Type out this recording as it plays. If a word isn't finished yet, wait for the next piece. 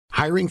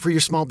Hiring for your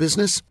small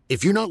business?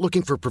 If you're not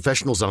looking for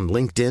professionals on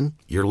LinkedIn,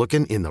 you're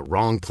looking in the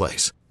wrong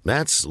place.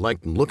 That's like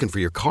looking for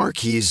your car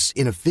keys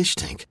in a fish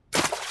tank.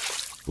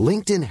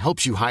 LinkedIn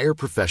helps you hire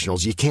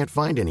professionals you can't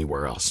find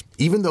anywhere else,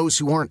 even those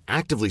who aren't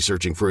actively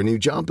searching for a new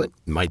job but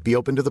might be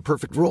open to the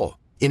perfect role.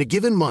 In a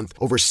given month,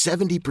 over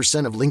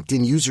 70% of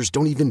LinkedIn users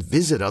don't even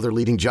visit other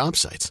leading job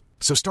sites.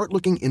 So start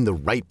looking in the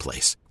right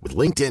place. With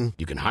LinkedIn,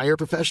 you can hire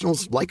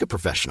professionals like a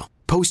professional.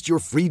 Post your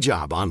free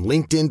job on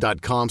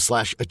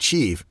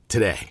linkedin.com/achieve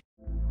today.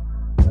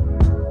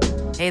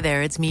 Hey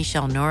there, it's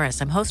Michelle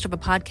Norris. I'm host of a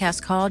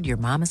podcast called Your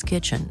Mama's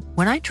Kitchen.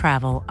 When I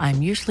travel,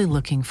 I'm usually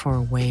looking for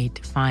a way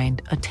to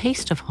find a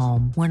taste of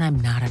home when I'm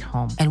not at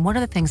home. And one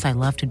of the things I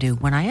love to do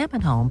when I am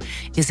at home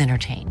is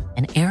entertain.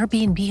 And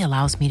Airbnb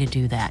allows me to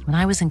do that. When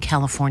I was in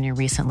California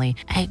recently,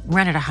 I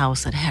rented a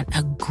house that had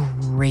a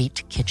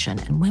great kitchen.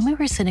 And when we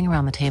were sitting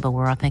around the table,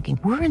 we're all thinking,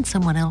 we're in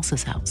someone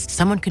else's house.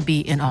 Someone could be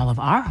in all of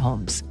our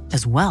homes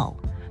as well.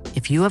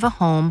 If you have a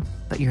home,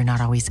 but you're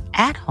not always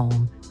at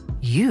home,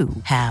 you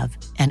have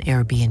an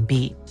Airbnb.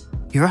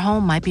 Your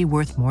home might be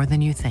worth more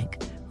than you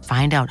think.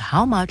 Find out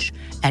how much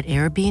at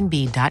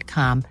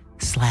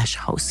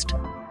airbnb.com/host.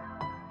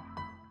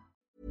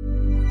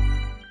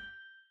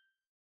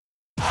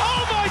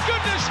 Oh my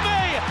goodness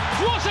me!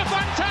 What a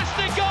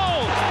fantastic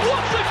goal!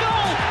 What a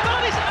goal!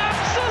 That is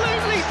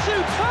absolutely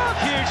superb!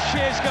 Huge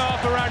cheers go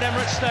up around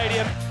Emirates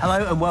Stadium.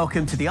 Hello and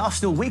welcome to the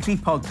Arsenal Weekly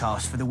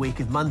Podcast for the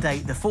week of Monday,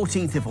 the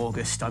 14th of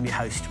August. I'm your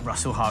host,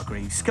 Russell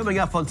Hargreaves. Coming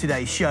up on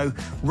today's show,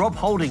 Rob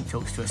Holding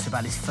talks to us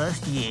about his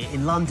first year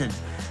in London.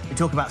 We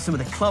talk about some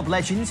of the club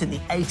legends and the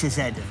A to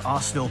Z of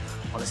Arsenal,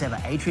 while as ever,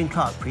 Adrian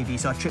Clark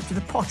previews our trip to the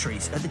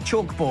Potteries at the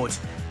Chalkboard.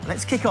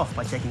 Let's kick off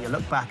by taking a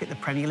look back at the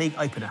Premier League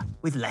opener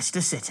with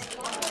Leicester City.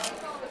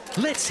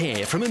 Let's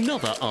hear from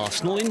another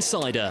Arsenal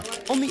insider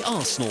on the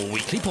Arsenal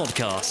Weekly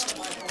Podcast.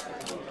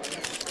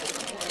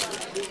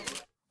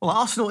 Well,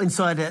 Arsenal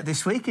insider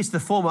this week is the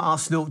former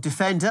Arsenal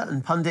defender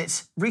and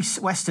pundit Reece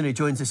Weston, who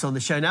joins us on the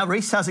show now.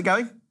 Reece, how's it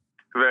going?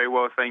 Very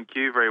well, thank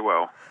you. Very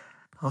well.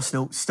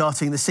 Arsenal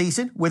starting the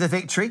season with a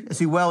victory, as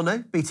we well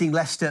know, beating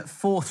Leicester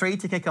 4-3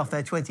 to kick off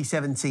their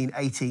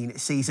 2017-18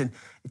 season.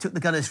 It took the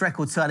Gunners'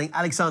 record signing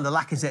Alexander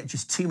Lacazette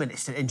just 2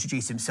 minutes to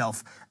introduce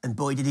himself, and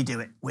boy did he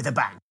do it with a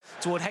bang.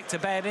 Toward Hector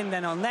Bellerin,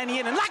 then on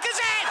Lennian, and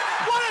Lacazette!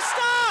 What a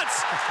start!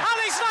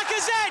 Alex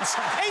Lacazette,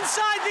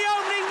 inside the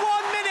opening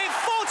 1 minute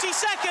 40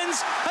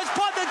 seconds, has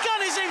put the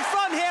Gunners in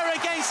front here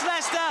against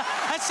Leicester.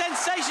 A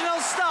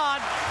sensational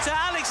start to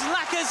Alex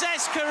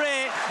Lacazette's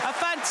career. A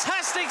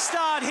fantastic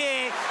start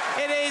here.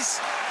 It is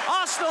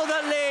Arsenal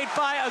that lead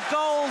by a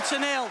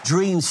 1-0.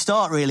 Dream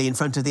start, really, in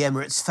front of the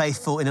Emirates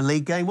faithful in a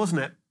league game,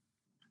 wasn't it?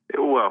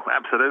 Well,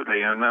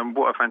 absolutely. And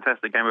what a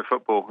fantastic game of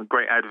football. A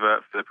great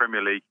advert for the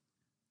Premier League.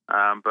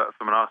 But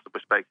from an Arsenal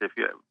perspective,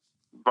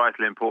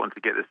 vitally important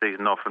to get the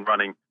season off and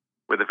running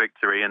with a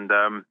victory. And,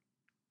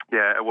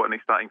 what an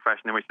exciting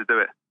fashion in which to do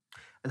it.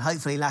 And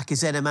hopefully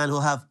Lacazette, a man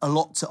who'll have a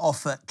lot to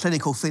offer,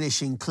 clinical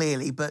finishing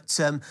clearly, but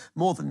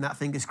more than that,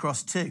 fingers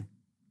crossed too.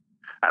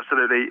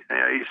 Absolutely.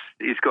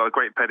 He's got a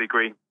great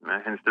pedigree,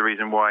 hence the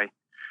reason why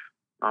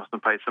Arsenal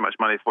paid so much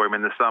money for him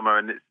in the summer.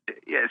 And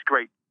it's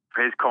great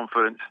for his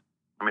confidence.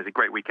 I mean, it's a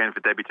great weekend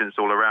for debutants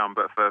all around,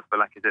 but for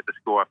Lacazette to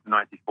score after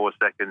 94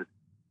 seconds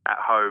at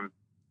home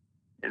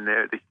in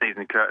the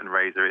season curtain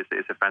raiser,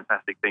 it's a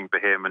fantastic thing for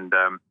him. And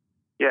I'm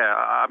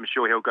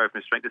sure he'll go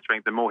from strength to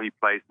strength. The more he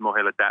plays, the more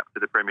he'll adapt to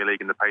the Premier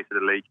League and the pace of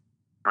the league.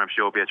 And I'm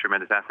sure he'll be a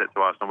tremendous asset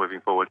to Arsenal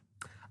moving forward.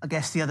 I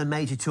guess the other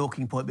major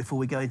talking point before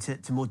we go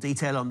into more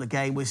detail on the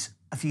game was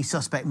a few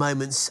suspect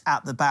moments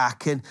at the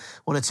back and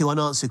one or two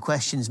unanswered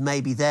questions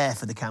maybe there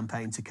for the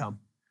campaign to come.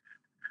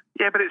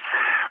 Yeah, but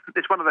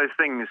it's one of those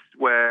things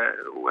where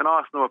when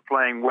Arsenal are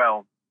playing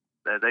well,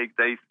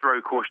 they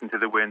throw caution to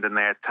the wind and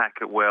they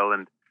attack at will.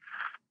 And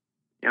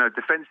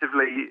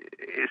defensively,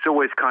 it's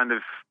always kind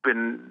of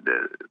been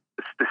the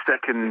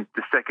second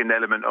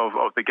element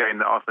of the game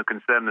that Arsenal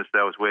concern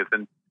themselves with.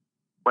 And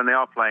when they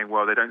are playing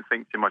well, they don't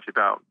think too much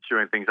about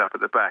shoring things up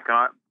at the back.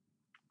 And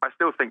I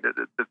still think that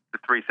the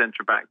three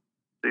centre-back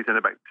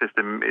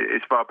system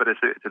is far better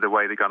suited to the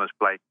way the Gunners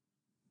play.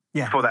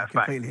 Yeah, for that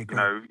fact, agree.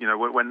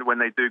 When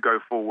they do go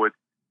forward,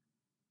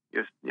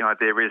 the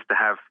idea is to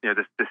have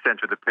the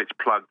centre of the pitch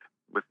plugged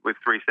with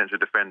three central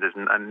defenders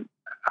and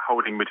a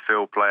holding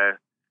midfield player,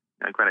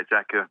 Granit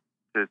Xhaka,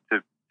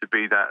 to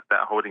be that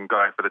holding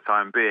guy for the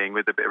time being,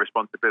 with a bit of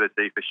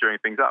responsibility for shoring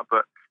things up.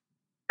 But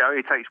it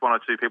only takes one or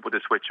two people to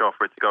switch off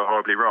for it to go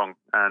horribly wrong.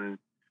 And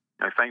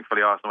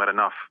thankfully, Arsenal had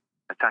enough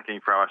attacking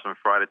prowess on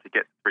Friday to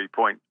get 3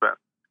 points. But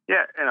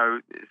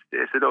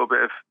it's a little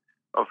bit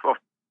of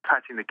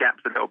patching the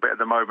gaps a little bit at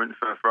the moment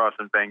for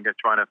Arsene Wenger,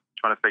 trying to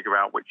figure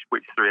out which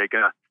three are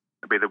going to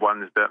be the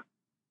ones that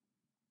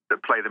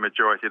play the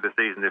majority of the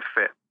season if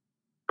fit.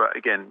 But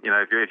again,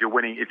 if you're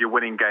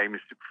winning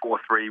games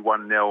 4-3,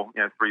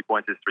 1-0, 3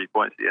 points is 3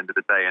 points at the end of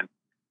the day. And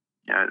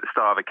at the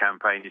start of a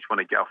campaign, you just want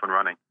to get off and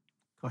running.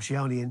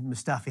 Koscielny and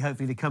Mustafi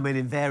hopefully to come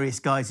in various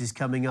guises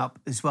coming up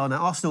as well. Now,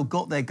 Arsenal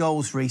got their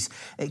goals, Reece,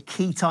 at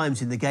key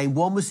times in the game.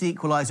 One was the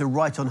equaliser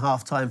right on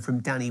half-time from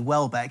Danny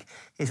Welbeck.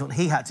 Here's what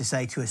he had to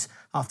say to us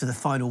after the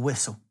final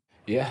whistle.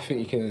 Yeah, I think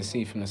you can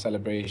see from the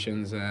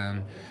celebrations.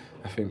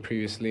 I think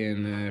previously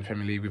in the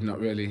Premier League we've not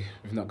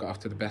got off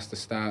to the best of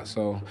start,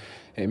 so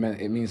it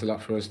means a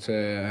lot for us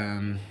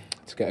to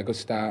get a good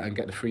start and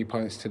get the 3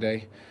 points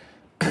today,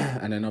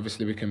 and then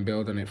obviously we can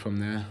build on it from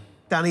there.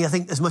 Danny, I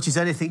think as much as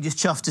anything, just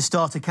chuffed to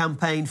start a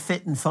campaign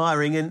fit and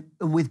firing and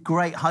with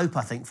great hope,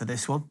 I think, for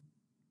this one.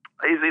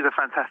 He's a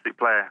fantastic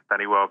player,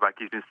 Danny Welbeck.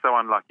 He's been so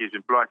unlucky. He's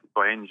been blighted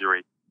by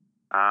injury.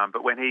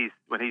 But when he's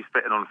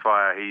fit and on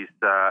fire, he's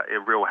a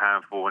real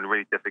handful and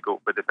really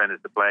difficult for defenders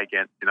to play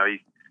against. You know,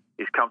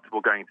 he's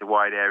comfortable going into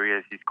wide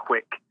areas. He's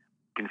quick,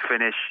 can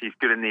finish. He's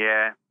good in the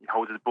air. He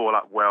holds his ball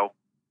up well.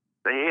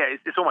 So yeah,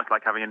 it's almost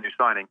like having a new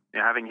signing.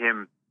 You know, having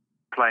him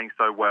playing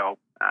so well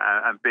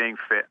and being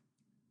fit.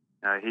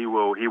 He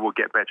will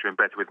get better and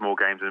better with more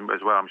games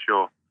as well, I'm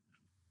sure.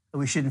 And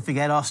we shouldn't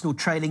forget Arsenal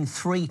trailing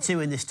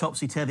 3-2 in this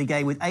topsy-turvy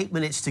game with 8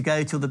 minutes to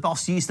go till the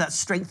boss used that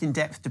strength in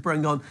depth to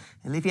bring on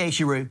Olivier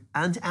Giroud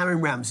and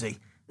Aaron Ramsey.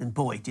 And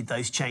boy, did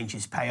those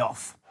changes pay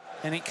off.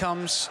 And it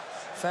comes,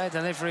 fair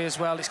delivery as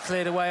well. It's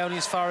cleared away only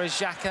as far as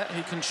Xhaka,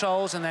 who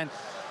controls and then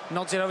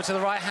nods it over to the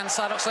right-hand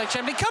side.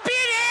 Oxlade-Chamberlain could be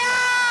in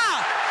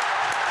here!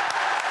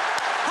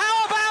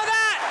 How about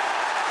that?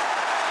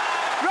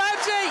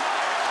 Ramsey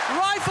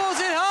rifles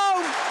it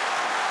home.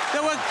 They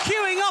were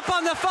queuing up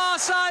on the far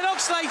side,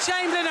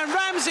 Oxlade-Chamberlain and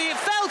Ramsey. It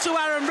fell to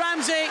Aaron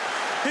Ramsey,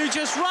 who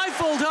just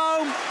rifled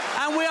home,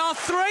 and we are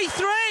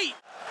 3-3.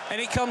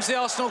 And it comes the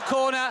Arsenal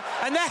corner,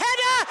 and the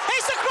header,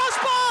 it's the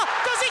crossbar!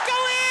 Does it go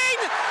in?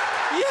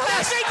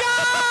 Yes, it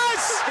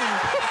does!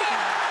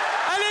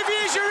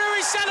 Olivier Giroud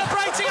is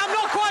celebrating. I'm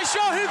not quite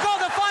sure who got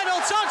the final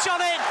touch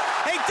on it.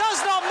 It does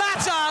not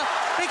matter,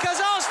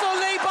 because Arsenal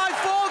lead by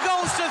 4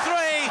 goals to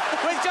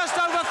 3, with just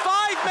over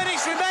 5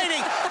 minutes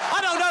remaining.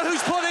 I don't know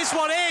who's put this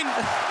one in.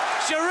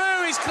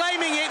 Giroud is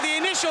claiming it. The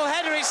initial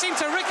header, it seemed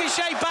to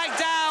ricochet back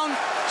down.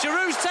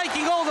 Giroud's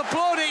taking all the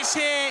plaudits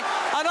here.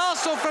 And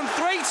Arsenal from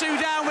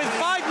 3-2 down with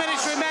 5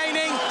 minutes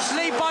remaining,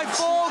 lead by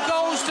 4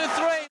 goals to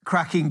 3.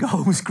 Cracking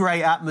goals,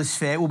 great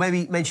atmosphere. Well,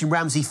 maybe mention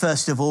Ramsey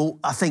first of all.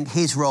 I think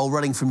his role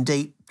running from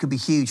deep could be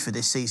huge for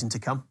this season to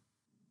come.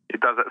 He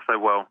does that so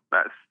well.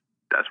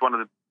 That's one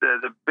of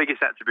the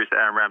biggest attributes that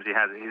Aaron Ramsey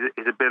has,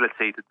 his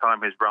ability to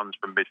time his runs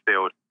from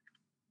midfield.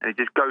 And he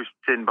just goes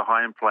in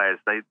behind players.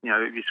 If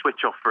you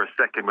switch off for a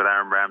second with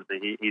Aaron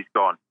Ramsey, he's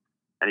gone.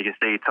 And you can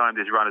see he timed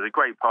his run. It's a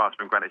great pass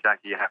from Granit Xhaka,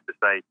 you have to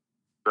say.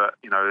 But,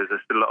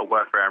 there's still a lot of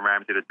work for Aaron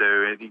Ramsey to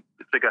do. He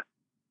took a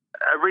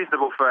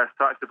reasonable first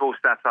touch. The ball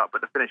sat up,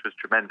 but the finish was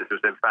tremendous. It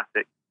was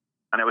emphatic.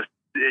 And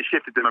it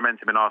shifted the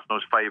momentum in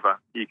Arsenal's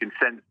favour. You can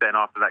sense then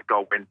after that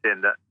goal went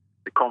in that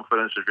the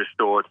confidence was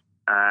restored.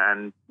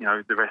 And,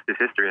 the rest is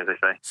history, as they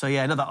say. So,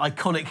 yeah, another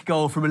iconic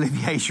goal from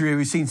Olivier Giroud.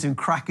 We've seen some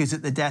crackers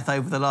at the death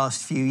over the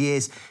last few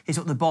years. Here's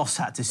what the boss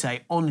had to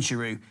say on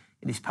Giroud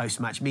in his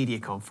post-match media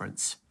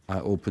conference. I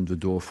opened the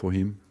door for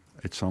him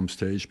at some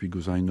stage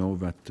because I know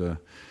that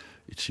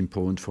it's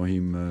important for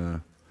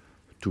him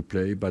to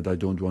play, but I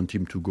don't want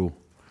him to go.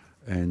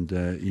 And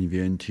in the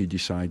end, he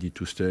decided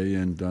to stay,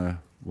 and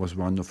was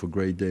one of the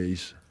great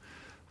days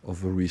of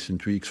the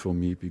recent weeks for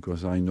me,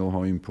 because I know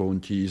how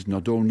important he is,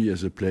 not only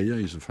as a player,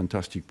 he's a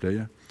fantastic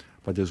player,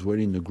 but as well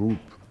in the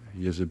group.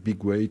 He has a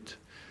big weight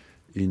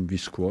in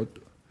this squad,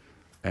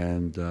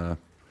 and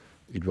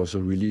it was a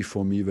relief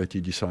for me that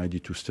he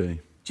decided to stay.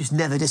 Just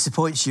never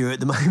disappoints you at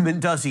the moment,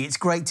 does he? It's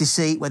great to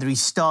see, whether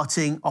he's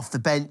starting, off the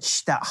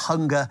bench, that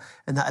hunger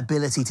and that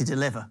ability to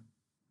deliver.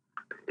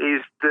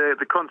 He's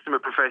the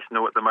consummate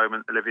professional at the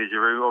moment, Olivier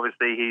Giroud.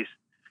 Obviously,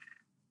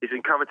 he's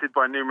been coveted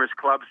by numerous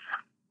clubs.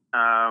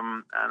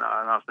 And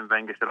Arsene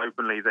Wenger said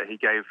openly that he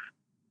gave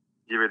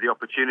Giroud the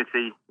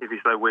opportunity, if he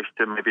so wished,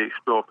 to maybe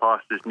explore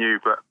pastures new.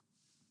 But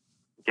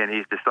again,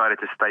 he's decided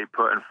to stay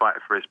put and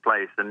fight for his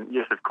place. And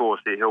yes, of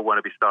course, he'll want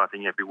to be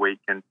starting every week.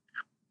 And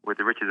with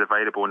the riches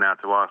available now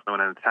to Arsenal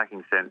in an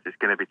attacking sense, it's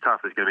going to be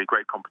tough. There's going to be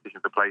great competition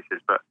for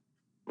places. But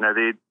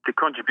the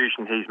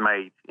contribution he's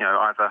made,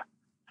 either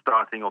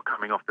starting or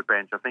coming off the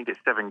bench. I think it's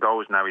 7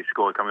 goals now he's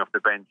scored coming off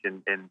the bench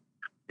in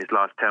his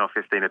last 10 or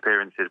 15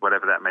 appearances,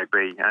 whatever that may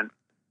be. And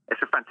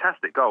it's a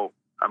fantastic goal.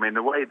 I mean,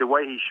 the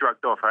way he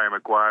shrugged off Harry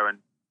Maguire and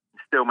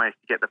still managed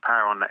to get the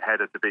power on that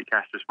header to beat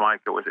Kasper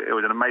Schmeichel, it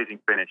was an amazing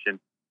finish and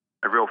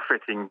a real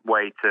fitting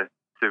way to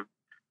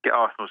get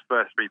Arsenal's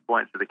first 3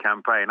 points of the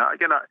campaign.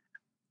 Again,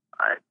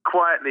 I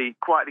quietly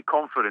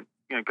confident,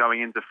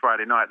 going into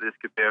Friday night, that this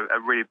could be a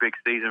really big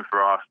season for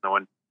Arsenal.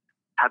 And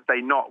had they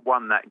not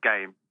won that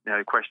game,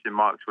 question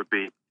marks would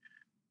be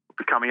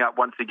coming up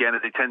once again,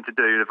 as they tend to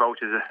do. The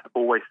vultures are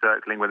always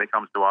circling when it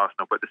comes to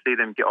Arsenal, but to see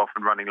them get off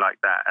and running like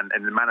that, and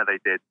in the manner they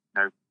did,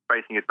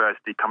 facing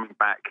adversity, coming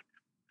back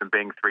from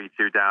being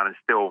 3-2 down and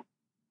still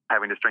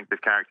having the strength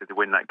of character to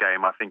win that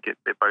game, I think it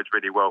bodes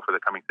really well for the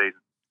coming season.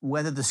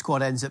 Whether the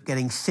squad ends up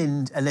getting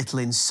thinned a little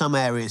in some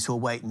areas, we'll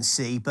wait and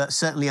see. But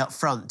certainly up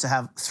front, to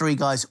have three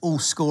guys all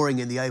scoring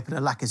in the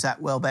opener, Lacazette,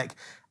 Welbeck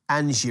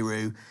and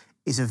Giroud,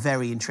 is a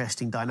very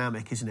interesting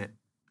dynamic, isn't it?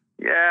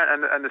 Yeah,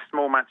 and the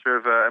small matter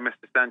of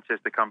Mr.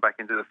 Sanchez to come back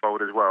into the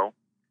fold as well.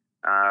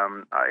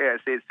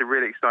 It's a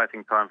really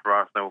exciting time for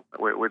Arsenal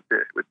with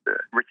the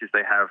riches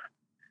they have,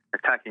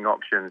 attacking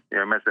options.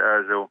 Mesut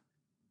Ozil,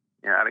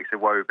 Alex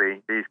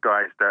Iwobi, these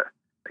guys that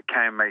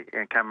can make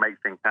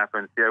things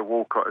happen. Theo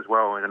Walcott as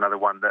well is another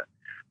one that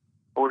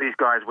all these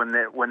guys when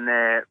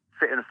they're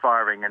fit and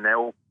firing and they're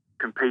all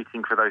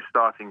competing for those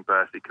starting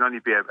bursts, it can only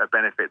be a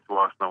benefit to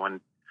Arsenal. And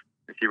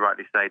as you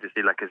rightly say, to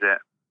see Lacazette,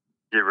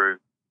 Giroud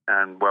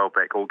and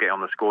Welbeck all get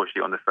on the score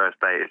sheet on the first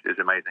day is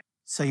amazing.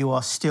 So you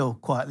are still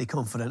quietly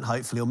confident,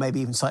 hopefully, or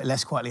maybe even slightly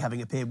less quietly,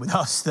 having appeared with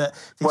us, that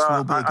this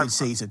will be a good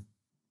season.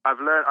 I've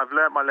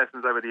learned my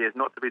lessons over the years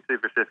not to be too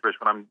vociferous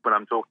when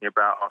I'm talking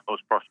about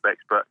Arsenal's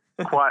prospects, but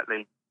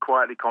quietly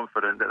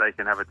confident that they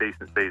can have a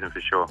decent season for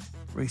sure.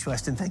 Reece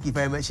Weston, thank you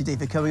very much indeed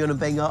for coming on and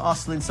being our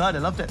Arsenal Insider.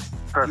 Loved it.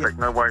 Perfect,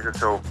 no worries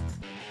at all.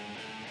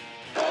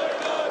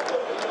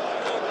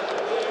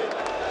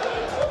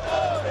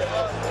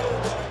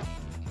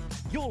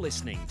 You're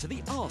listening to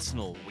the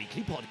Arsenal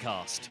Weekly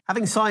Podcast.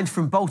 Having signed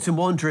from Bolton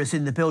Wanderers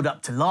in the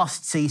build-up to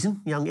last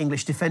season, young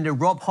English defender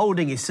Rob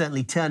Holding is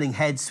certainly turning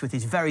heads with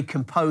his very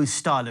composed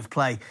style of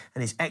play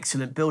and his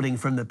excellent building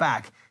from the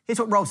back. Here's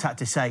what Rob's had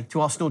to say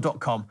to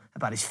Arsenal.com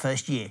about his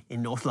first year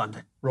in North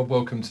London. Rob,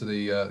 welcome to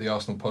the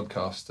Arsenal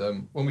podcast.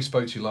 When we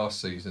spoke to you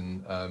last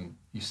season,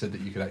 you said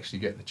that you could actually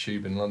get the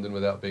tube in London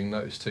without being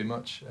noticed too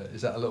much.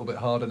 Is that a little bit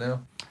harder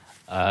now?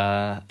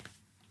 I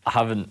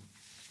haven't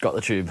got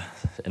the tube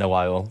in a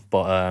while,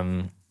 but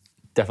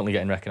definitely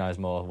getting recognised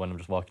more when I'm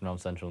just walking around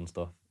Central and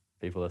stuff.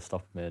 People are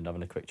stopping me and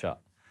having a quick chat,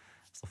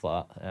 stuff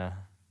like that. Yeah.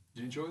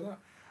 Do you enjoy that?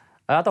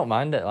 I don't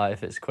mind it. Like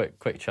if it's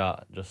quick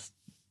chat, just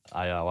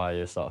how are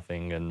you sort of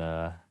thing, and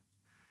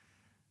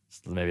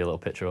maybe a little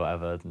picture or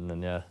whatever, and then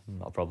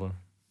not a problem.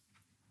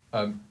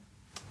 Do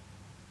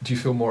you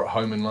feel more at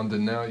home in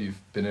London now?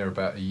 You've been here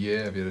about a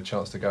year. Have you had a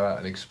chance to go out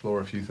and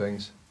explore a few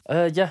things?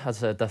 Yeah, I'd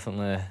say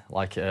definitely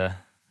like it.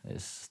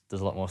 There's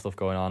a lot more stuff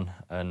going on,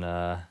 and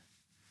I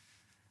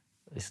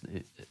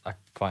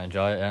quite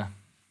enjoy it. Yeah.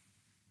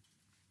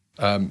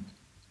 Are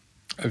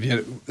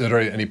there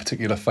any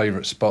particular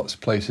favourite spots,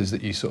 places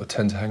that you sort of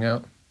tend to hang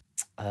out?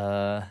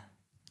 I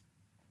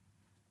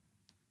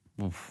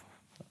don't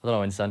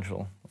know, in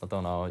Central. I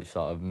don't know. It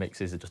sort of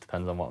mixes. It just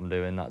depends on what I'm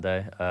doing that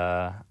day.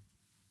 A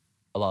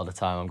lot of the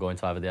time I'm going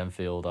to either the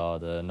Enfield or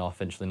the North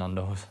Finchley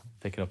Nando's,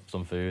 picking up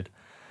some food.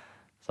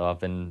 So I've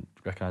been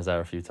recognised there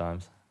a few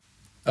times.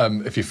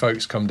 If your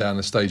folks come down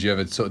the stage, you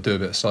ever sort of do a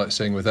bit of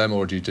sightseeing with them,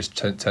 or do you just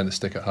tend to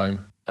stick at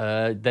home?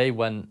 They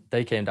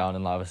came down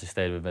and obviously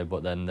stayed with me,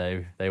 but then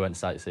they went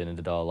sightseeing and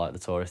did all like the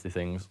touristy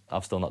things.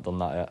 I've still not done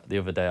that yet. The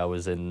other day I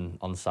was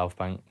on South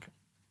Bank,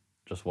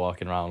 just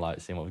walking around, like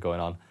seeing what was going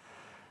on.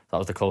 That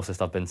was the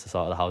closest I've been to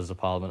sort of the Houses of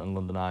Parliament and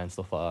London Eye and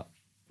stuff like that.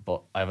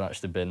 But I haven't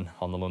actually been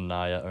on the London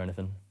Eye yet or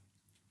anything.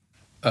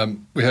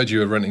 We heard you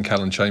were renting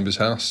Callum Chambers'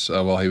 house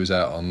while he was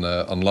out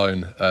on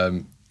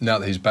loan. Now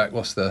that he's back,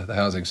 what's the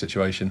housing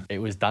situation? It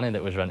was Danny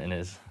that was renting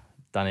his.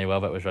 Danny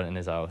Welbeck was renting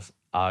his house.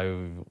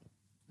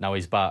 Now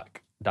he's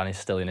back. Danny's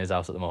still in his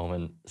house at the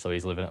moment, so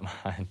he's living at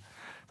mine.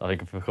 So I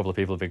think a couple of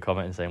people have been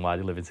commenting saying, why are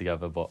they living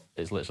together? But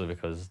it's literally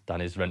because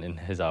Danny's renting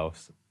his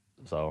house,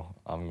 so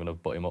I'm going to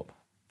butt him up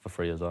for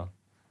free as well.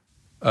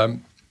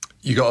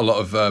 You got a lot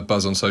of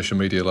buzz on social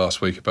media last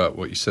week about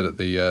what you said at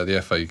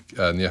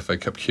the FA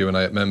Cup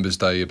Q&A at Members'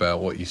 Day about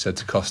what you said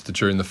to Costa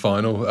during the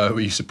final. Were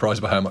you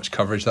surprised by how much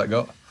coverage that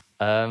got?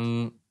 I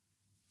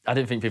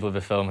didn't think people would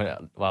be filming it.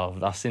 Well,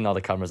 I've seen all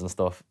the cameras and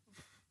stuff,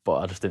 but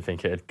I just didn't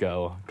think it'd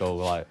go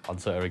like on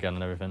Twitter again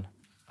and everything.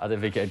 I didn't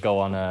think it'd go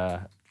on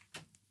like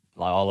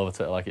all over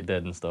Twitter like it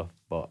did and stuff.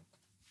 But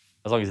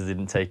as long as they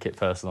didn't take it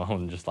personal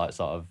and just like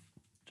sort of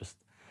just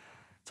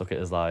took it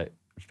as like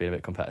just being a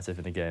bit competitive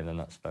in the game, then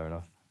that's fair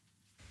enough.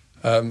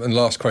 And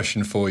last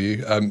question for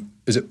you: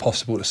 is it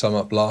possible to sum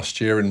up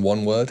last year in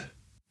one word?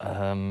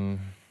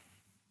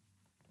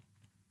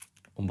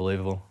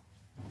 Unbelievable.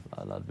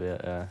 That'd be it,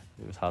 yeah.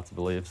 It was hard to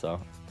believe,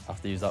 so I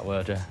have to use that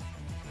word, yeah.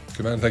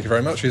 Good man, thank you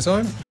very much for your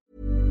time.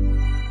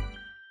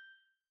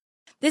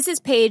 This is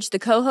Paige, the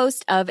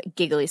co-host of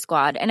Giggly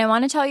Squad, and I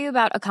want to tell you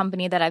about a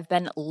company that I've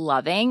been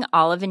loving,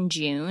 Olive &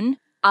 June.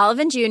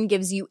 Olive & June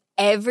gives you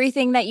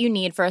everything that you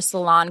need for a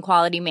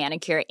salon-quality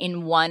manicure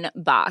in one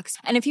box.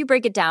 And if you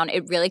break it down,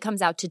 it really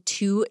comes out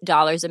to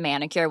 $2 a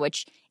manicure,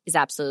 which is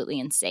absolutely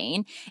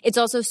insane. It's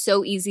also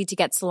so easy to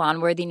get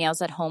salon-worthy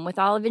nails at home with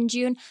Olive &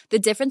 June. The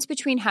difference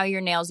between how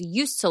your nails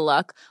used to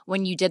look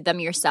when you did them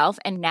yourself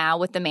and now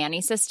with the Mani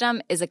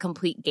system is a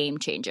complete game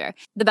changer.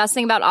 The best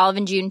thing about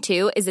Olive & June,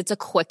 too, is it's a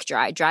quick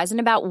dry. Dries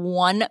in about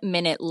 1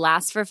 minute,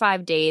 lasts for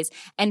 5 days,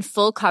 and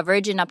full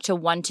coverage in up to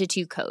 1 to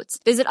 2 coats.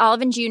 Visit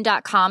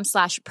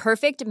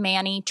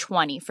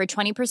oliveandjune.com/perfectmani20 for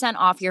 20%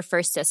 off your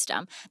first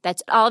system.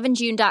 That's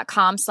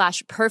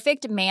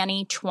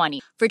oliveandjune.com/perfectmani20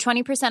 for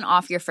 20%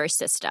 off your first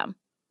system.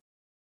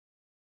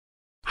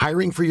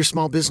 Hiring for your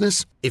small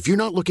business? If you're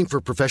not looking for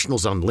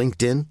professionals on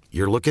LinkedIn,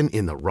 you're looking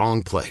in the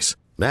wrong place.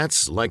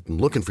 That's like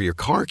looking for your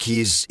car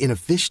keys in a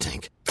fish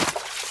tank.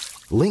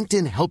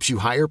 LinkedIn helps you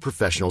hire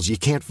professionals you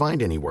can't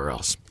find anywhere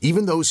else,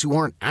 even those who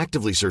aren't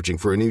actively searching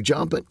for a new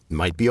job but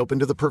might be open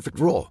to the perfect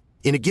role.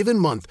 In a given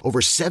month, over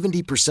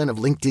 70% of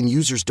LinkedIn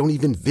users don't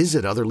even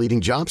visit other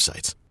leading job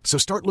sites. So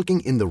start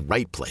looking in the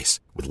right place.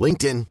 With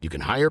LinkedIn, you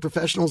can hire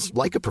professionals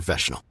like a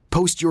professional.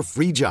 Post your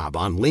free job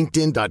on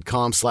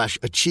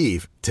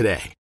linkedin.com/achieve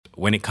today.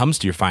 When it comes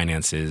to your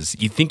finances,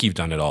 you think you've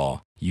done it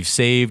all. You've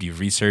saved, you've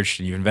researched,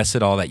 and you've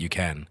invested all that you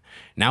can.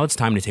 Now it's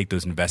time to take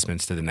those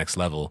investments to the next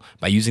level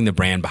by using the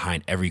brand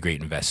behind every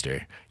great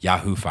investor,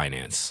 Yahoo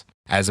Finance.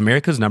 As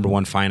America's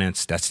 #1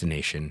 finance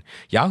destination,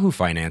 Yahoo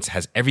Finance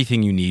has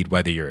everything you need,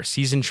 whether you're a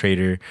seasoned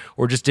trader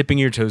or just dipping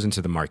your toes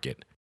into the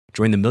market.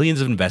 Join the millions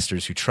of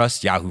investors who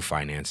trust Yahoo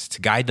Finance to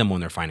guide them on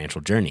their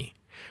financial journey.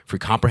 For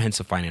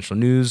comprehensive financial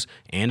news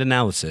and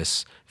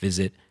analysis,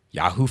 visit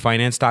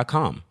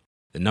yahoofinance.com,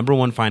 the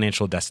 #1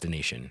 financial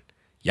destination,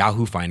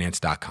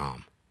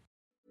 yahoofinance.com.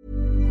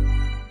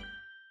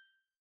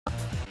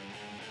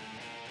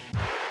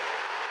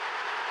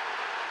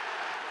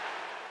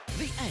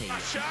 The A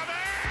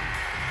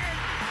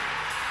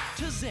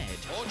to Z.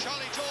 Or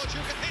Charlie George,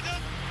 who can hit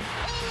it.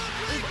 Oh,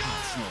 Rodrigo!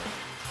 Arsenal.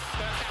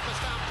 Bergkamp has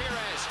found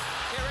Pires.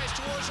 Pires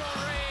towards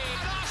Henry.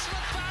 And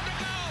Arsenal have found a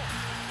goal.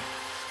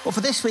 Well,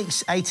 for this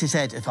week's A to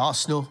Z of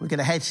Arsenal, we're going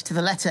to head to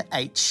the letter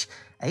H.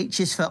 H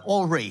is for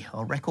Henry,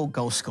 our record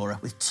goal scorer,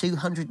 with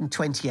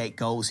 228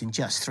 goals in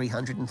just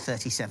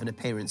 337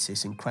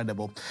 appearances.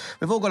 Incredible.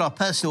 We've all got our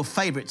personal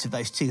favourites of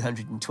those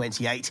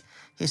 228.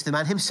 Here's the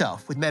man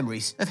himself with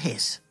memories of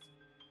his.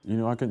 You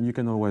know, you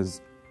can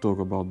always talk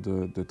about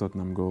the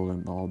Tottenham goal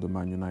or the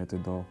Man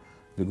United or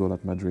the goal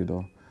at Madrid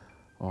or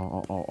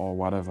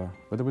whatever.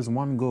 But there was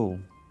one goal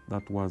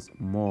that was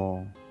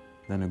more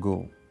than a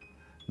goal.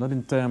 Not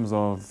in terms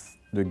of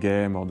the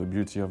game or the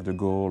beauty of the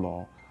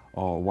goal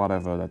or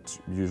whatever that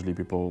usually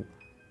people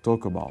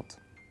talk about.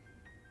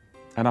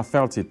 And I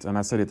felt it and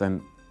I said it.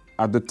 And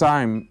at the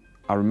time,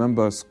 I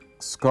remember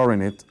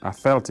scoring it, I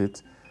felt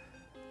it,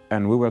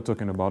 and we were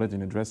talking about it in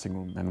the dressing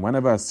room. And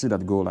whenever I see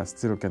that goal, I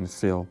still can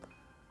feel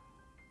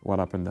what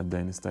happened that day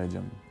in the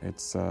stadium.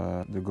 It's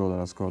the goal that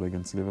I scored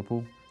against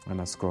Liverpool,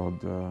 and I scored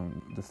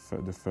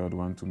the third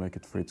one to make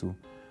it 3-2.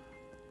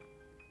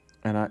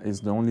 And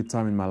it's the only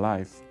time in my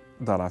life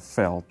that I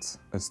felt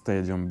a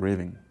stadium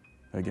breathing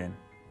again.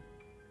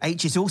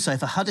 H is also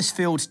for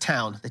Huddersfield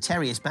Town. The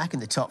Terriers back in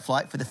the top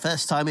flight for the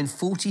first time in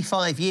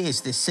 45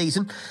 years this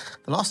season.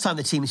 The last time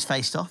the teams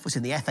faced off was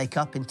in the FA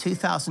Cup in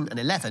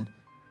 2011,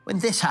 when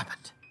this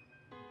happened.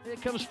 Here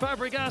comes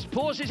Fabregas,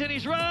 pauses in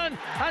his run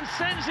and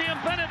sends Ian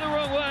Bennett the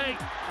wrong way.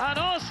 And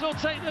Arsenal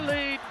take the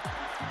lead.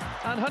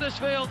 And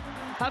Huddersfield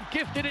have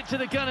gifted it to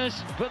the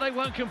Gunners, but they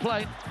won't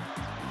complain.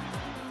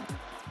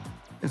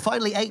 And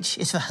finally, H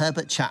is for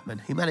Herbert Chapman,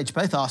 who managed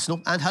both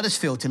Arsenal and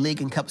Huddersfield to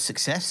League and Cup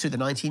success through the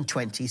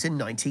 1920s and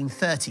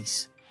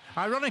 1930s.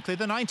 Ironically,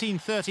 the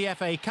 1930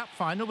 FA Cup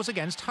final was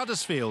against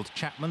Huddersfield,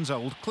 Chapman's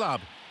old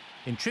club.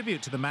 In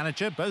tribute to the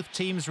manager, both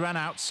teams ran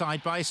out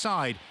side by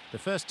side, the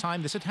first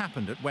time this had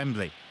happened at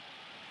Wembley.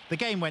 The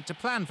game went to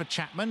plan for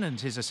Chapman and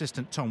his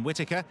assistant Tom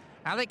Whittaker,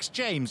 Alex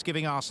James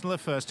giving Arsenal a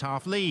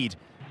first-half lead.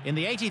 In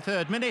the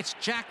 83rd minute,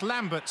 Jack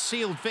Lambert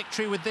sealed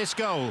victory with this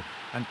goal,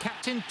 and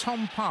captain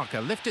Tom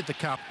Parker lifted the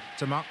cup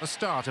to mark the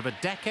start of a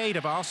decade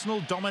of Arsenal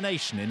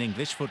domination in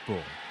English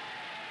football.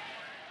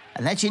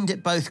 A legend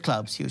at both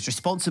clubs, he was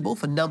responsible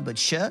for numbered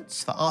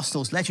shirts, for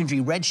Arsenal's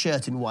legendary red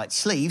shirt and white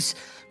sleeves,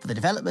 for the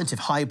development of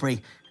Highbury,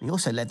 and he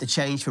also led the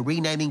change for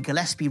renaming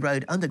Gillespie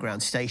Road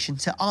Underground Station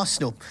to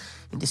Arsenal.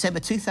 In December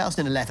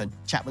 2011,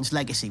 Chapman's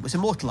legacy was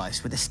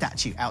immortalised with a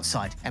statue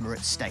outside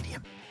Emirates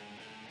Stadium.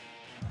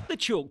 The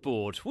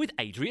Chalkboard with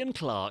Adrian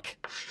Clark.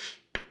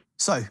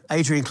 So,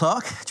 Adrian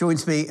Clark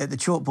joins me at the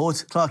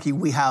Chalkboard. Clarky,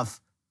 we have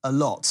a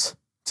lot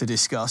to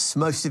discuss,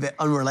 most of it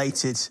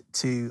unrelated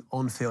to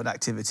on-field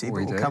activity,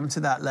 but we'll come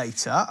to that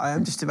later. I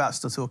am just about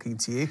still talking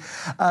to you.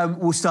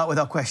 We'll start with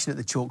our question at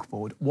the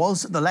Chalkboard.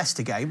 Was the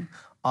Leicester game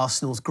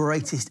Arsenal's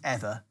greatest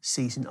ever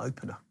season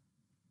opener?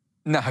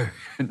 No,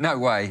 no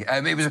way.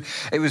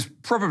 It was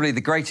probably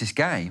the greatest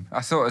game.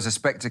 I thought as a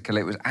spectacle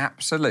it was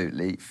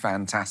absolutely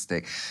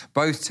fantastic.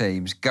 Both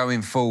teams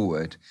going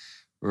forward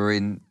were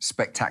in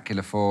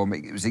spectacular form.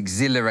 It was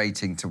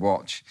exhilarating to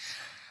watch.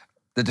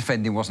 The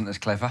defending wasn't as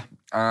clever.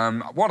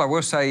 What I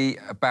will say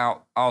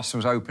about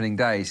Arsenal's opening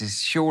days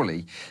is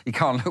surely you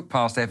can't look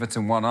past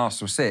Everton 1,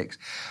 Arsenal 6.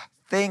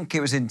 I think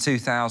it was in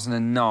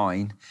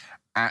 2009.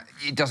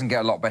 It doesn't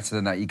get a lot better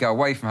than that. You go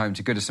away from home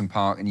to Goodison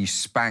Park and you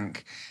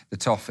spank the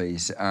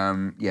Toffees.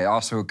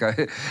 Arsenal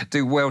will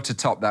do well to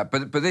top that.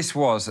 But this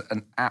was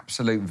an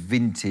absolute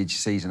vintage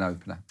season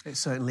opener. It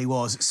certainly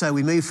was. So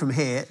we move from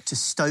here to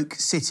Stoke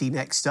City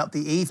next up,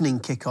 the evening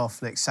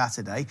kick-off next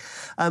Saturday.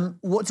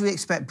 What do we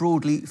expect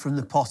broadly from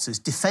the Potters?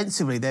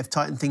 Defensively, they've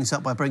tightened things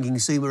up by bringing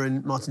Zuma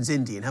and Martins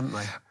Indi in, haven't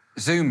they?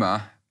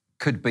 Zuma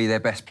could be their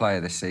best player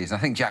this season. I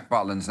think Jack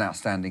Butland's an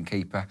outstanding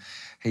keeper.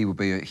 He will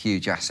be a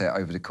huge asset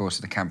over the course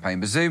of the campaign.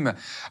 But Zuma,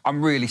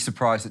 I'm really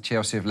surprised that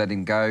Chelsea have let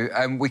him go.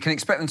 We can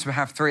expect them to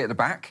have 3 at the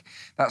back.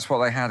 That's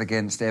what they had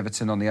against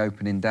Everton on the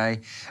opening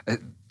day.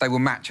 They will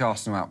match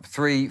Arsenal up.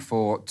 3,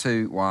 4,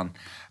 2, 1.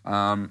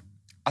 I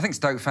think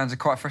Stoke fans are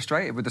quite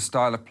frustrated with the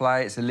style of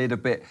play. It's a little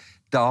bit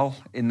dull,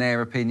 in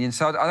their opinion.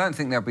 So I don't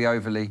think they'll be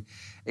overly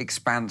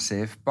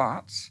expansive,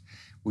 but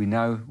we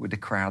know with the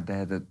crowd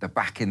there, the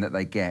backing that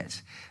they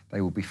get, they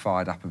will be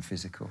fired up and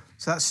physical.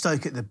 So that's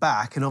Stoke at the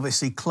back, and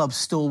obviously club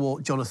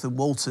stalwart Jonathan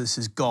Walters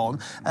has gone.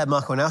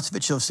 Marko Arnautovic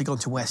has obviously gone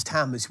to West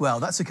Ham as well.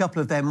 That's a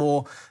couple of their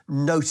more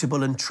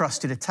notable and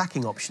trusted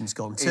attacking options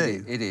gone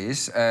too. It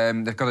is.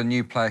 They've got a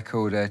new player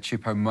called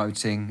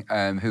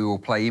Choupo-Moting who will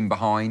play in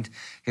behind.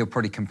 He'll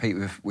probably compete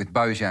with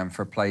Bojan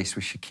for a place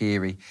with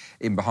Shaqiri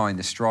in behind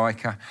the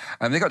striker.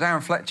 They've got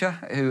Darren Fletcher,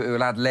 who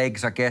will add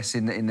legs, I guess,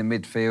 in the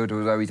midfield,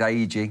 although he's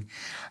ageing.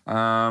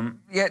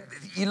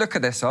 You look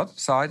at their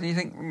side and you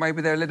think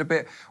maybe they're a little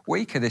bit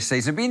weaker this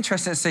season. It'd be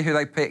interesting to see who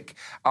they pick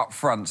up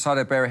front.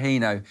 Saido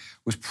Berahino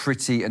was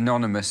pretty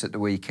anonymous at the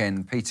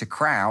weekend. Peter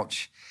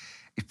Crouch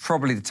is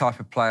probably the type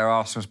of player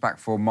Arsenal's back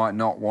four might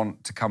not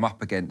want to come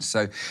up against.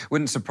 So it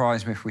wouldn't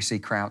surprise me if we see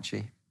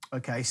Crouchy.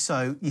 OK,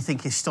 so you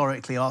think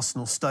historically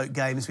Arsenal-Stoke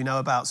games, we know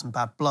about some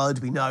bad blood,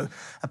 we know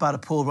about a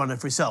poor run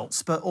of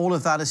results, but all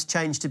of that has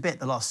changed a bit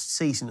the last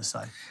season or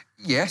so.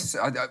 Yes,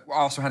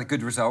 Arsenal had a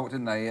good result,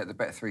 didn't they, at the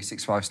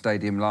Bet365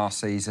 Stadium last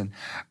season.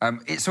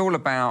 It's all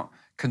about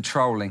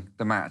controlling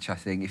the match, I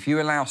think. If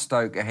you allow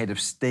Stoke ahead of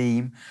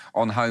steam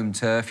on home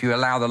turf, you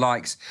allow the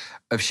likes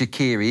of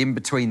Shaqiri in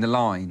between the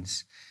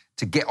lines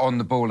to get on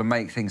the ball and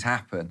make things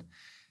happen,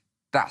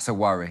 that's a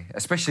worry,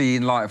 especially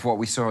in light of what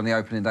we saw on the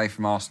opening day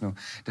from Arsenal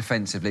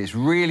defensively. It's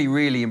really,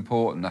 really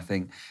important, I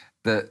think,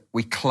 that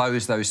we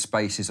close those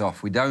spaces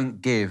off. We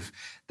don't give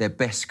their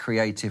best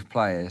creative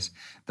players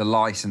the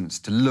licence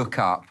to look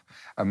up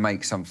and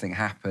make something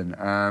happen.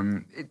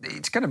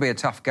 It's going to be a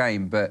tough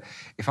game, but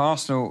if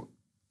Arsenal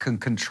can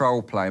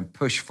control play and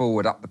push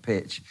forward up the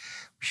pitch,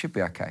 we should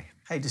be OK.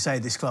 Hate to say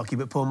this, Clarkie,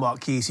 but Paul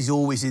Marquis is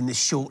always in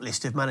this short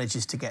list of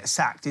managers to get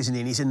sacked, isn't he?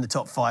 And he's in the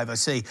top 5, I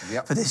see,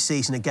 for this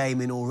season, a game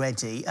in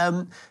already.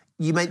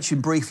 You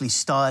mentioned briefly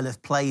style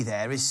of play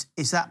there. Is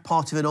that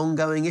part of an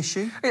ongoing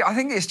issue? I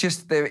think it's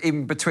just they're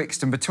in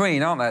betwixt and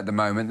between, aren't they, at the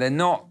moment? They're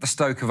not the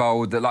Stoke of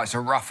old that likes to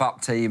rough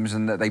up teams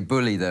and that they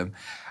bully them.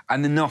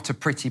 And they're not a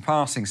pretty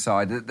passing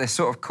side. They're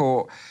sort of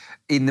caught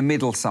in the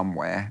middle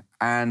somewhere.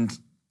 And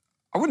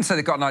I wouldn't say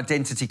they've got an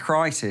identity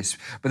crisis,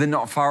 but they're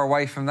not far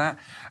away from that.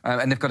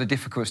 And they've got a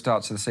difficult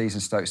start to the season,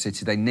 Stoke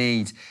City. They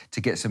need to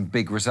get some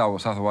big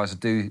results. Otherwise, I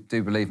do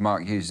believe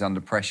Mark Hughes is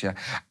under pressure.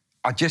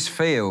 I just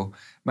feel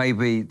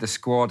maybe the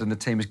squad and the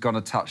team has gone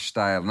a touch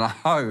stale, and I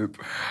hope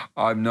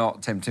I'm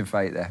not tempting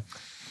fate there.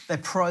 They're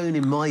prone,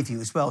 in my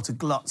view, as well, to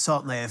gluts,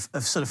 aren't they,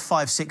 of sort of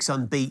 5-6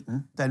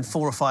 unbeaten, then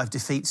 4 or 5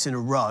 defeats in a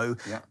row.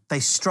 Yeah.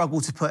 They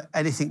struggle to put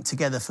anything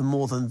together for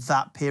more than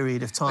that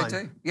period of time.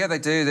 They do. Yeah, they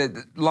do.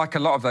 They're, like a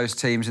lot of those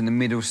teams in the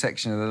middle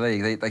section of the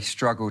league, they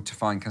struggle to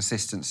find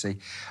consistency.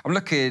 I'm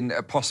looking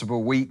at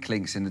possible weak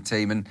links in the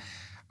team, and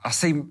I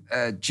see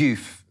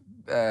Diouf,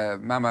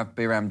 Mama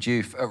Biram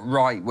Diouf, at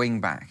right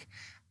wing-back.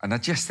 And I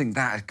just think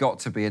that has got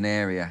to be an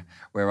area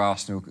where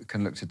Arsenal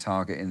can look to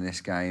target in this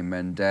game.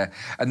 And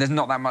there's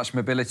not that much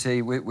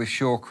mobility with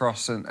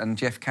Shawcross and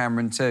Jeff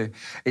Cameron too.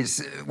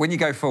 It's when you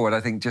go forward,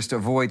 I think just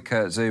avoid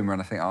Kurt Zouma,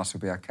 and I think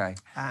Arsenal will be OK.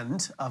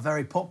 And a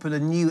very popular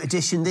new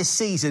addition this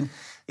season,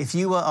 if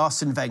you were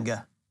Arsene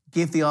Wenger,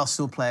 give the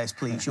Arsenal players,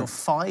 please, your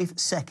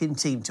 5-second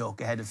team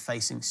talk ahead of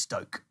facing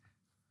Stoke.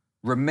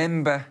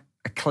 Remember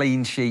a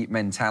clean sheet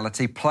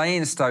mentality, play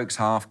in Stoke's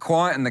half,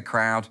 quieten the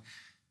crowd.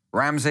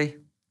 Ramsey,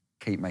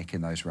 keep making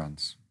those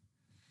runs.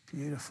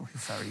 Beautiful.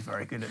 You're very,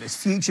 very good at this.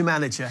 Future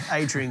manager,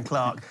 Adrian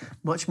Clarke.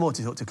 Much more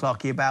to talk to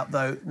Clarkie about,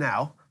 though,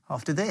 now,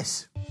 after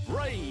this.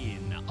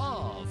 Reign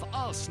of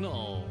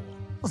Arsenal.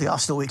 Well, the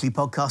Arsenal Weekly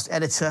podcast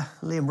editor,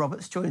 Liam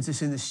Roberts, joins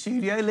us in the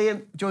studio.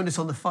 Liam joined us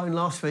on the phone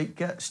last week,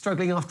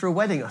 struggling after a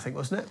wedding, I think,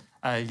 wasn't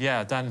it?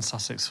 Yeah, down in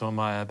Sussex for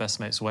my best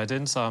mate's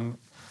wedding, so I'm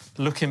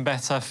looking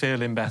better,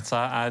 feeling better,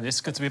 and it's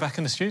good to be back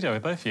in the studio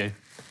with both of you,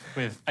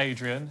 with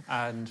Adrian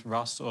and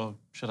Russ, or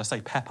should I say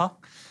Pepper?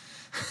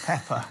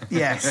 Pepper,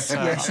 yes.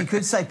 Yes, you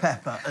could say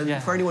Pepper.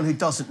 And for anyone who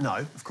doesn't know,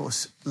 of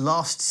course,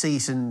 last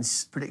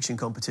season's prediction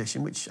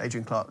competition, which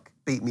Adrian Clarke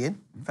beat me in,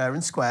 fair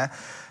and square,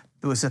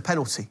 there was a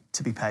penalty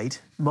to be paid.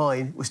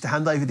 Mine was to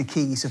hand over the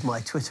keys of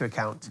my Twitter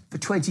account for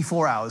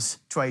 24 hours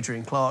to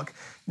Adrian Clarke.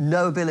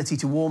 No ability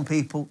to warn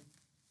people,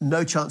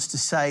 no chance to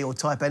say or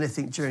type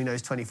anything during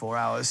those 24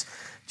 hours.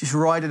 Just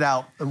ride it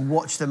out and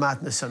watch the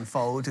madness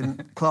unfold. And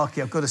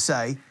Clarkie, I've got to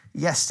say,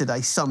 yesterday,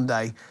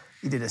 Sunday,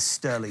 you did a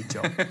sterling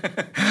job.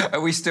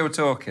 Are we still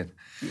talking?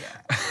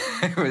 Yeah.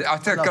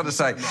 I've got to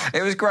say,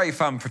 it was great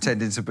fun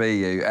pretending to be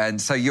you.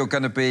 And so you're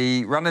going to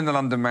be running the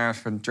London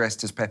Marathon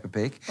dressed as Peppa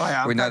Pig. I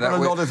am. We know Got a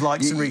lot of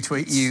likes and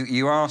retweets.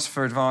 You asked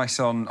for advice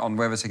on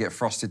whether to get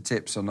frosted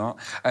tips or not.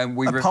 A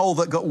poll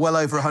that got well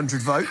over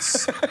 100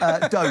 votes.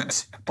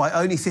 Don't. By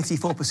only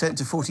 54%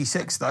 to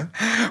 46, though.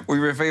 We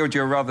revealed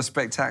your rather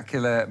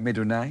spectacular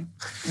middle name.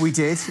 We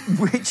did.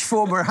 Which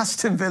former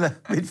Aston Villa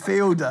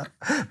midfielder?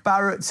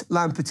 Barrett,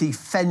 Lamperty,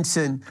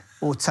 Fenton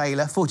or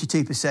Taylor?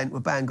 42% were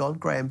bang on.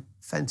 Graham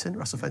Fenton,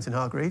 Russell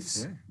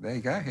Fenton-Hargreaves. Yeah, there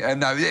you go.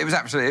 No,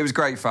 it was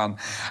great fun.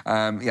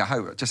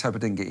 Just hope I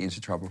didn't get you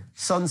into trouble.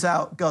 Sun's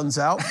out, guns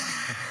out.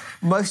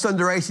 Most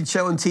underrated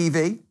show on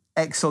TV,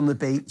 X on the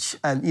Beach.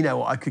 And you know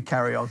what, I could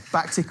carry on.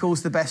 Back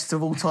Tickles, the best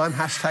of all time,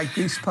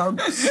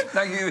 #Goosebumps.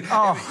 No,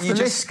 the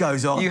list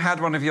goes on. You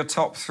had one of your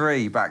top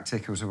 3 back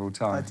tickles of all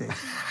time. I did.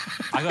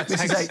 I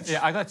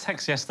got a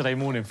text yesterday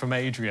morning from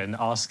Adrian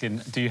asking,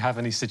 do you have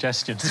any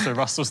suggestions for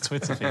Russell's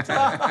Twitter feed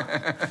today?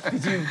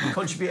 Did you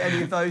contribute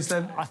any of those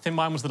then? I think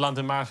mine was the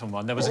London Marathon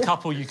one. There was a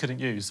couple you couldn't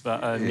use,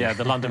 but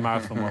the London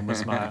Marathon one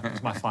was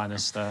my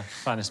finest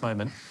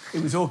moment.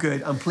 It was all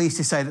good. I'm pleased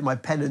to say that my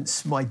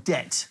penance, my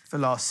debt for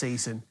last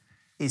season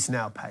is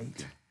now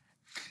paid.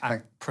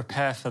 And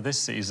prepare for this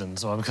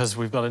season's one, because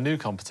we've got a new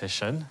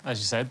competition, as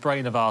you said,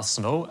 Brain of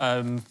Arsenal.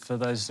 For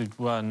those who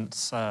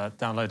weren't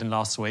downloading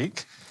last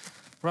week,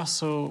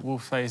 Russell will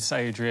face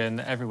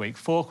Adrian every week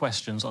 4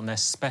 questions on their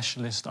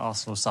specialist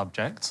Arsenal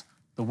subject.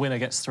 The winner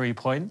gets 3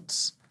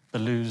 points. The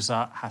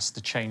loser has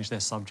to change their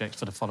subject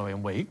for the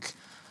following week.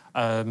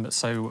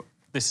 So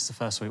this is the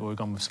first week where we've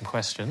gone with some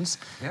questions.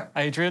 Yep.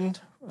 Adrian,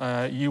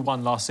 you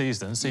won last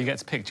season, so you get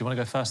to pick. Do you want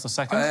to go first or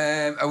second?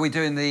 Are we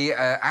doing the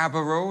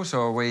ABBA rules,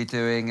 or are we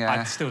doing...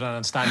 I still don't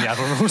understand the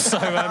ABBA rules, so...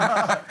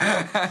 Not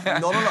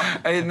a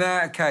lot. In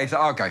that case,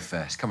 I'll go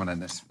first. Come on then,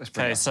 let's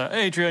bring OK, so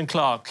Adrian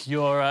Clark,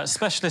 your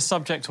specialist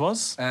subject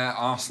was?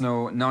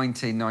 Arsenal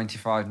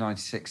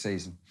 1995-96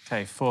 season.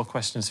 OK, 4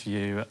 questions for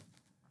you.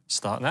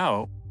 Start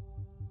now.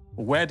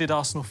 Where did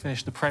Arsenal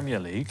finish the Premier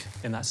League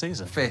in that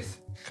season? 5th.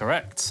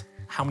 Correct.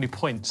 How many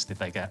points did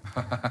they get?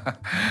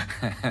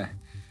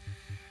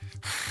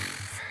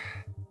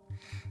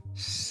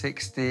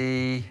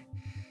 68?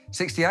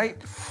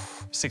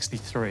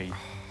 63.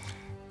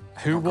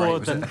 Who wore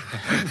the...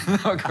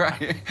 Not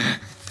great.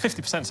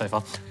 50% so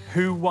far.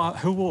 Who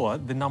wore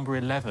the number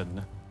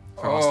 11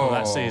 for Arsenal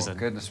that season?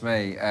 Goodness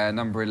me.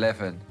 Number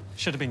 11.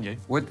 Should have been you.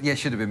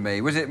 Should have been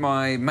me. Was it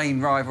my main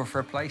rival for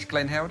a place,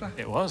 Glenn Helder?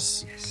 It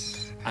was. Yes.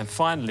 And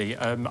finally,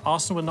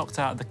 Arsenal were knocked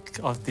out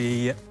of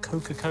the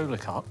Coca-Cola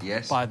Cup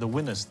by the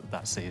winners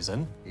that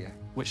season. Yeah.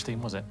 Which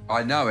team was it?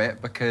 I know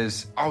it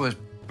because I was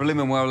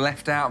blooming well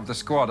left out of the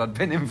squad. I'd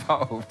been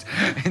involved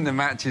in the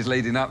matches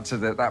leading up to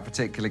that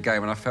particular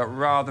game, and I felt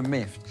rather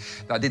miffed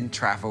that I didn't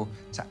travel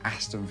to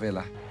Aston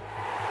Villa.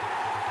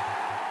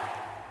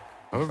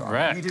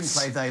 Correct. You didn't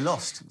play, they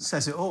lost. It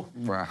says it all.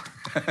 Wow.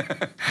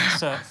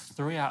 So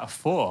 3 out of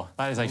 4.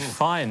 That is a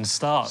fine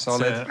start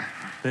to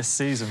this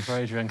season for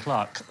Adrian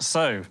Clark.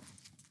 So,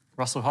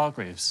 Russell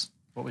Hargreaves,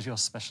 what was your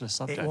specialist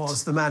subject? It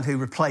was the man who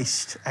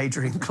replaced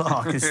Adrian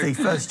Clark as the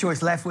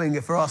first-choice left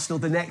winger for Arsenal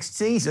the next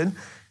season,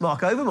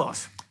 Mark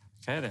Overmars.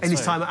 Okay, then. In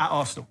his time at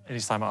Arsenal. In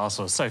his time at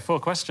Arsenal. So,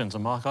 4 questions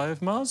on Mark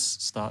Overmars.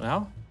 Start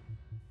now.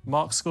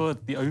 Mark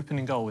scored the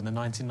opening goal in the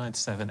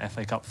 1997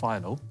 FA Cup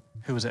final.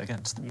 Who was it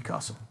against?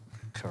 Newcastle.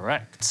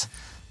 Correct.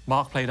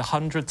 Mark played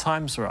 100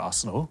 times for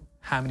Arsenal.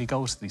 How many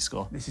goals did he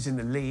score? This is in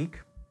the league,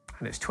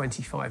 and it's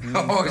 25 league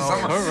goals.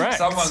 Correct.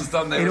 Someone's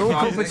done their In all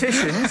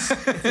competitions,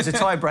 if there's a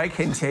tie-break,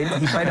 hint, he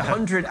played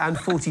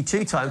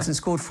 142 times and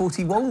scored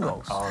 41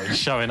 goals. Oh, he's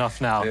showing off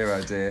now. Dear,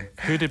 oh dear.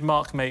 Who did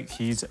Mark make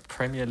his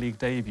Premier League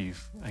debut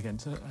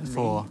against?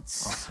 For?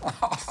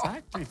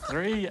 Exactly,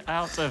 3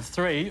 out of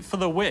 3 for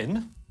the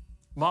win.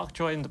 Mark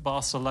joined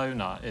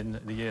Barcelona in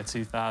the year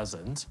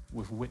 2000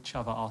 with which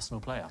other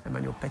Arsenal player?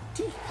 Emmanuel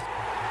Petit.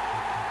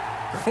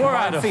 4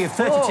 out of 4. Fee of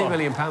 £32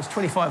 million,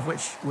 25 of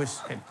which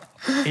was him.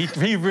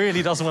 He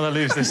really doesn't want to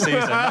lose this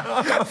season. 4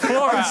 out of 4.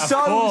 I'm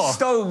so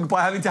stoned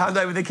by having to hand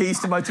over the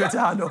keys to my Twitter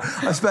handle.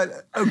 I spent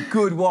a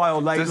good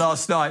while late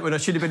last night when I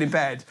should have been in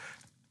bed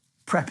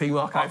prepping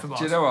Mark Overmars.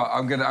 Do you know what?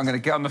 I'm gonna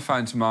get on the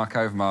phone to Mark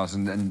Overmars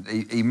and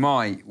he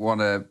might want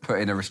to put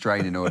in a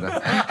restraining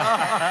order.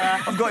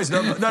 I've got his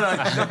number. No.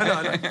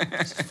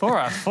 4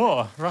 out of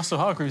 4. Russell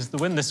Hargreaves the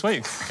win this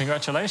week.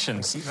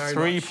 Congratulations. Thank you very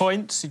 3 much.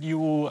 points. You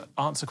will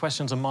answer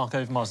questions on Mark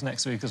Overmars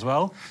next week as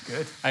well.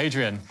 Good.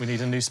 Adrian, we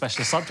need a new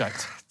specialist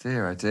subject.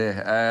 Dear, oh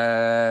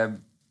dear.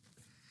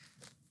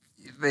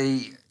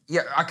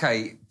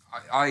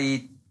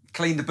 I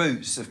cleaned the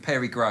boots of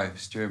Perry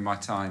Groves during my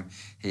time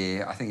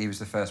here. I think he was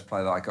the first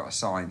player that I got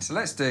assigned. So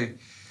let's do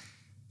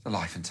the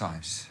life and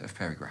times of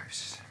Perry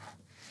Groves.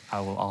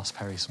 I will ask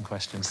Perry some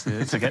questions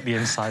to get the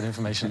inside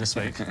information this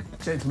week.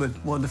 Gentlemen,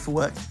 wonderful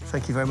work.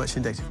 Thank you very much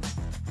indeed.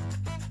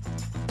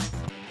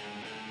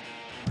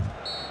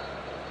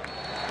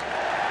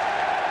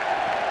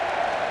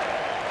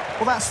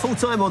 Well, that's full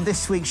time on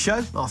this week's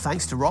show. Our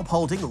thanks to Rob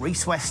Holding,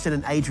 Reece Weston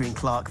and Adrian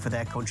Clark for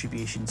their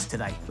contributions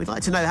today. We'd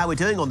like to know how we're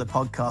doing on the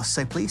podcast,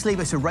 so please leave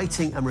us a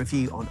rating and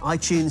review on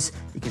iTunes.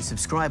 You can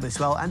subscribe as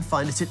well and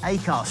find us at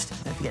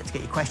Acast. Don't forget to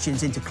get your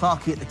questions into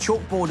Clarky at the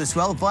chalkboard as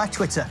well via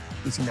Twitter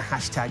using the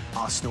hashtag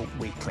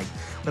 #ArsenalWeekly.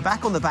 We're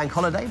back on the bank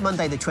holiday,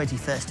 Monday the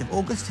 21st of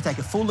August, to take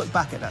a full look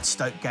back at that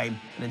Stoke game.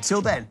 And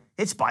until then,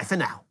 it's bye for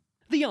now.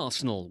 The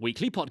Arsenal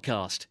Weekly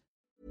Podcast.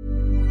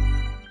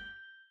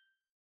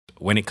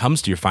 When it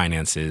comes to your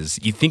finances,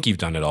 you think you've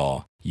done it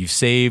all. You've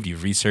saved,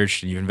 you've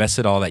researched, and you've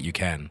invested all that you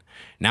can.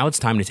 Now it's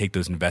time to take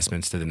those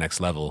investments to the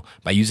next level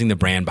by using the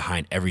brand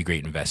behind every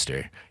great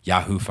investor,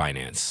 Yahoo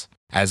Finance.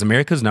 As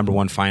America's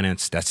 #1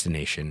 finance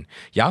destination,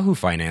 Yahoo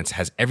Finance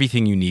has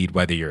everything you need,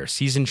 whether you're a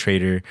seasoned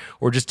trader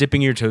or just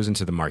dipping your toes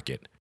into the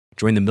market.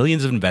 Join the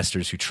millions of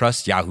investors who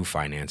trust Yahoo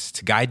Finance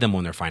to guide them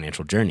on their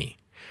financial journey.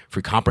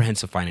 For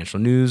comprehensive financial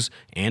news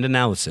and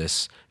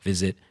analysis,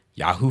 visit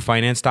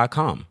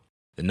yahoofinance.com.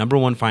 The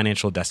 #1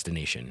 financial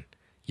destination,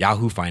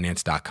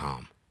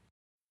 yahoofinance.com.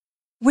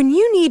 When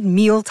you need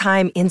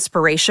mealtime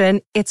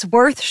inspiration, it's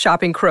worth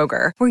shopping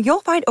Kroger, where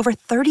you'll find over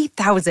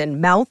 30,000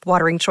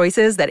 mouth-watering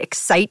choices that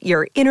excite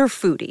your inner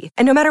foodie.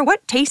 And no matter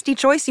what tasty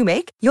choice you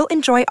make, you'll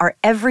enjoy our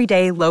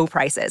everyday low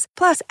prices,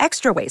 plus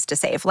extra ways to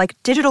save, like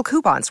digital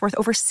coupons worth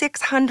over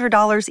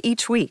 $600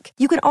 each week.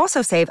 You can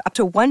also save up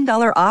to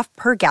 $1 off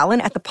per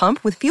gallon at the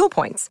pump with fuel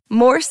points.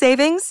 More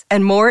savings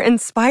and more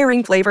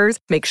inspiring flavors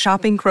make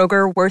shopping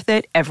Kroger worth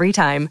it every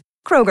time.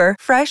 Kroger,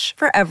 fresh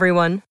for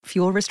everyone.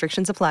 Fuel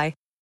restrictions apply.